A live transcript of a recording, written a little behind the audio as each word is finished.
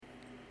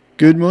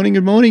Good morning.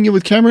 You're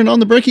with Cameron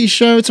on the Brekkie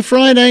Show. It's a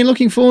Friday,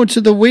 looking forward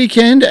to the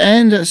weekend.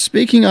 And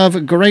speaking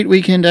of great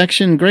weekend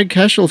action, Greg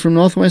Kachel from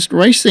Northwest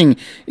Racing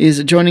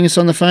is joining us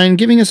on the phone,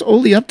 giving us all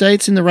the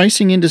updates in the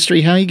racing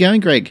industry. How are you going,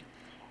 Greg?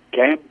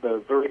 Cam,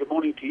 very good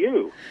morning to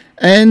you.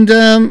 And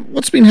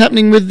what's been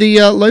happening with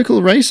the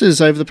local races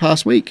over the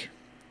past week?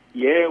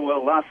 Yeah,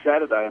 well, last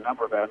Saturday, a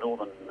number of our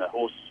northern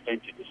horses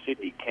ventured to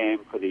Sydney, Cam,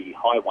 for the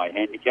Highway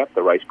Handicap,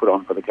 the race put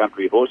on for the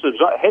country horses.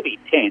 A heavy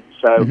tent,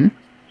 so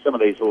some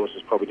of these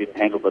horses probably didn't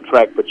handle the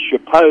track, but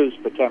Chapeau's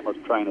for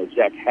Tamworth trainer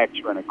Zach Hatch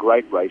ran a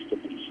great race to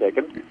finish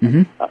second.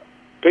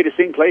 Peter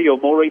Sinclair, your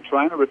Moree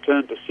trainer,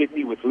 returned to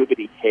Sydney with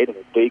Liberty Head and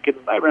Beacon.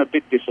 They ran a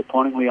bit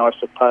disappointingly, I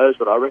suppose,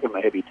 but I reckon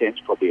the heavy tents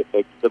probably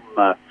affected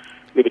them.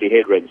 Liberty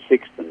Head ran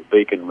 6th and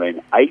Beacon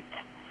ran 8th.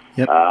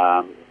 Yep.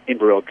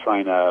 Inverell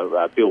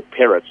trainer Bill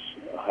Peretz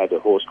had a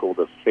horse called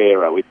the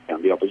Pharaoh. It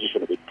found the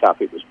opposition a bit tough.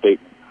 It was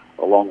beaten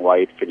a long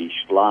way. It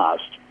finished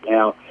last.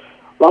 Now,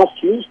 last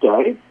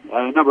Tuesday,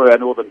 a number of our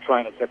northern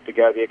trainers had to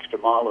go the extra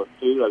mile or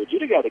two. They were due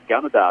to go to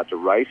Gunnedah to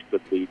race,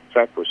 but the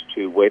track was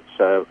too wet,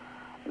 so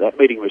that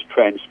meeting was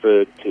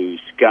transferred to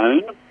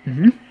Scone.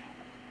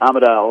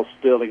 Armidale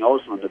Sterling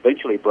Osland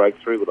eventually broke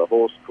through with a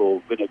horse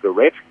called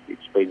Vinaigrette.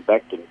 It's been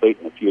backed and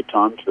beaten a few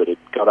times, but it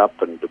got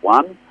up and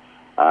won.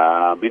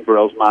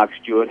 Inverell's Mark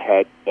Stewart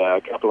had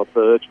a couple of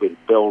thirds with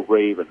Bell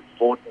Reeve and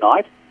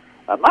Fortnite.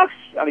 Mark's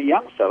only a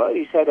young fellow.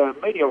 He's had a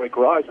meteoric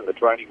rise in the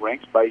training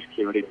ranks based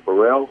here at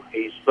Inverell.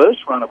 His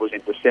first runner was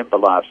in December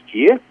last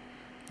year.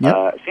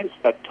 Since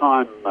that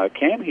time,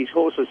 Cam, his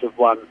horses have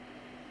won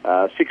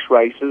 6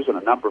 races and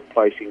a number of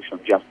placings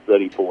from just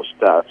 34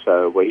 starts,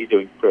 so he's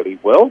doing pretty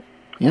well.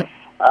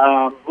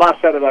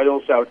 Last Saturday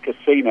also at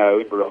Casino,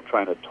 Inverell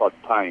trainer Todd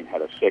Payne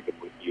had a second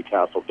with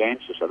Newcastle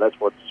Dancer, so that's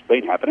what's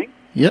been happening.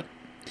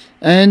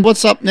 And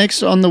what's up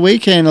next on the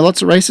weekend? Are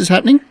lots of races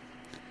happening?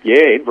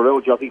 Yeah,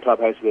 Inverell Jockey Club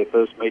has their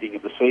first meeting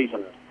of the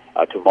season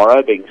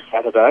tomorrow, being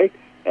Saturday.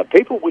 Now,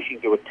 people wishing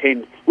to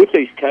attend with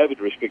these COVID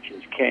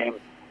restrictions, Cam,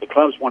 the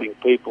club's wanting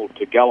people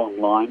to go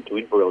online to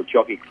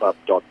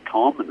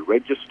inverelljockeyclub.com and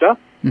register.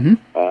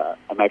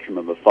 A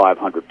maximum of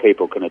 500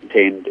 people can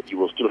attend. You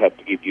will still have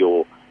to give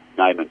your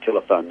name and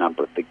telephone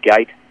number at the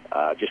gate,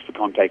 just for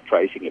contact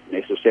tracing if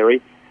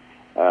necessary.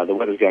 The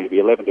weather's going to be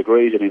 11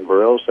 degrees in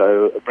Inverell,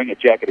 so bring a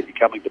jacket if you're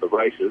coming to the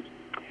races.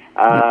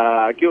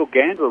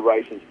 Gilgandra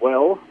race as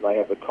well. They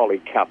have the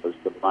Collie Cup as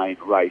the main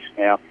race.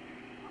 Now,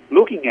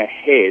 looking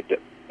ahead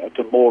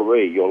to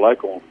Moree, your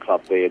local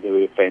club there,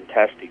 do a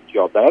fantastic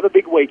job. They have a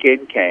big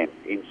weekend, Cam,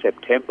 in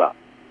September.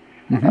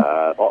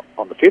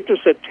 On the 5th of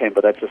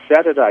September, that's a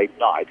Saturday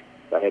night,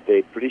 they have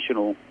their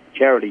traditional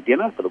charity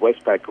dinner for the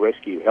Westpac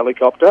Rescue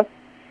Helicopter,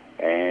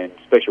 and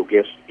special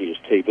guest is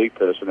TV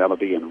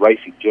personality and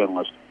racing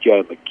journalist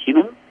Joe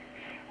McKinnon.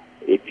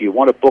 If you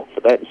want to book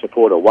for that and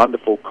support a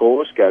wonderful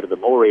cause, go to the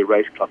Moree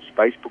Race Club's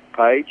Facebook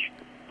page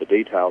for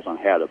details on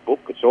how to book.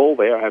 It's all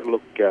there. I had a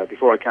look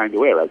before I came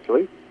to air,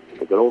 actually.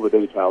 They've got all the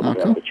details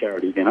about the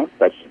charity dinner.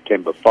 That's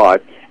September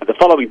 5. And the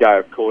following day,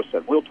 of course,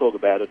 and we'll talk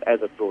about it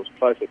as it draws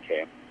closer,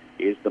 Cam,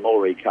 is the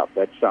Moree Cup.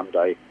 That's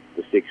Sunday,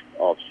 the 6th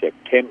of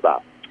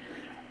September.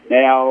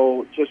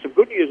 Now, just some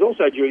good news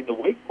also during the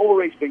week.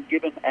 Moree's been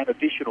given an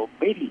additional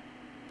meeting.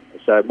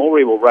 So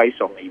Moree will race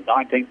on the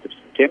 19th of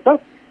September.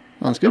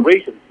 That's good.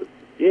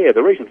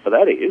 The reason for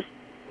that is,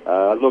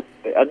 look,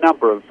 a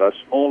number of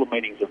smaller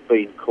meetings have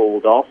been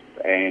called off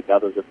and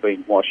others have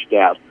been washed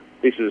out.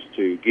 This is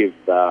to give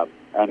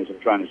owners and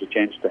trainers a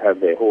chance to have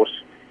their horse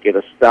get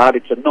a start.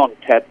 It's a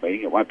non-TAP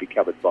meeting. It won't be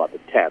covered by the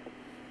TAP,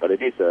 but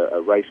it is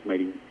a race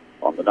meeting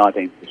on the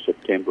 19th of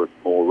September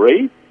at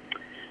Moree.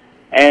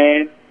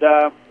 And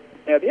now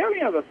the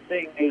only other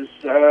thing is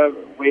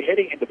we're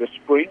heading into the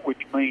spring,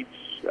 which means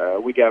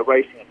we go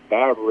racing in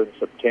Barraba in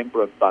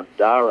September and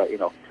Bundara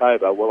in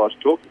October. Well, I was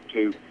talking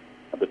to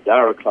a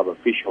Bundara Club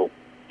official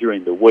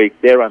during the week.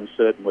 They're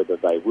uncertain whether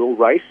they will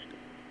race.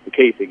 The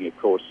key thing, of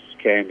course,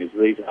 Cam, is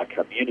these are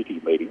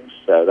community meetings,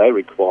 so they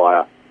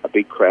require a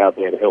big crowd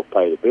there to help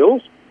pay the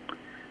bills.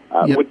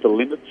 With the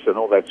limits and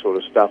all that sort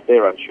of stuff,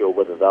 they're unsure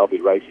whether they'll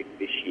be racing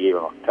this year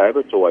in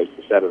October. It's always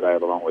the Saturday of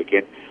the long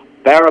weekend.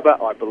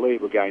 Barraba, I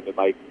believe, we're going to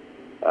make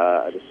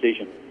a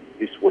decision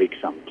this week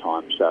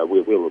sometime, so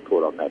we'll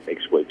report on that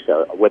next week.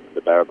 So whether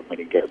the Barraba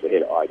meeting goes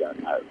ahead, I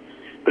don't know.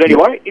 But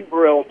anyway,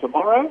 Inverell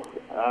tomorrow.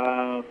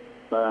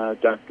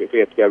 Don't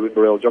forget to go to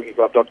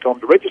inverelljockeyclub.com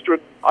to register,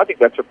 and I think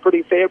that's a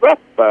pretty fair wrap,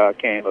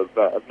 Cam,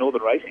 of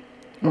Northern Racing.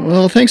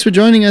 Well, thanks for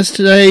joining us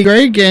today,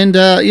 Greg, and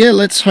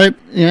let's hope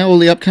all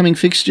the upcoming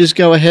fixtures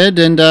go ahead,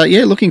 and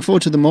looking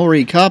forward to the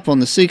Moree Cup on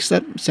the 6th.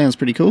 That sounds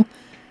pretty cool.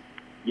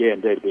 Yeah,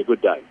 indeed, it'll be a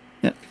good day.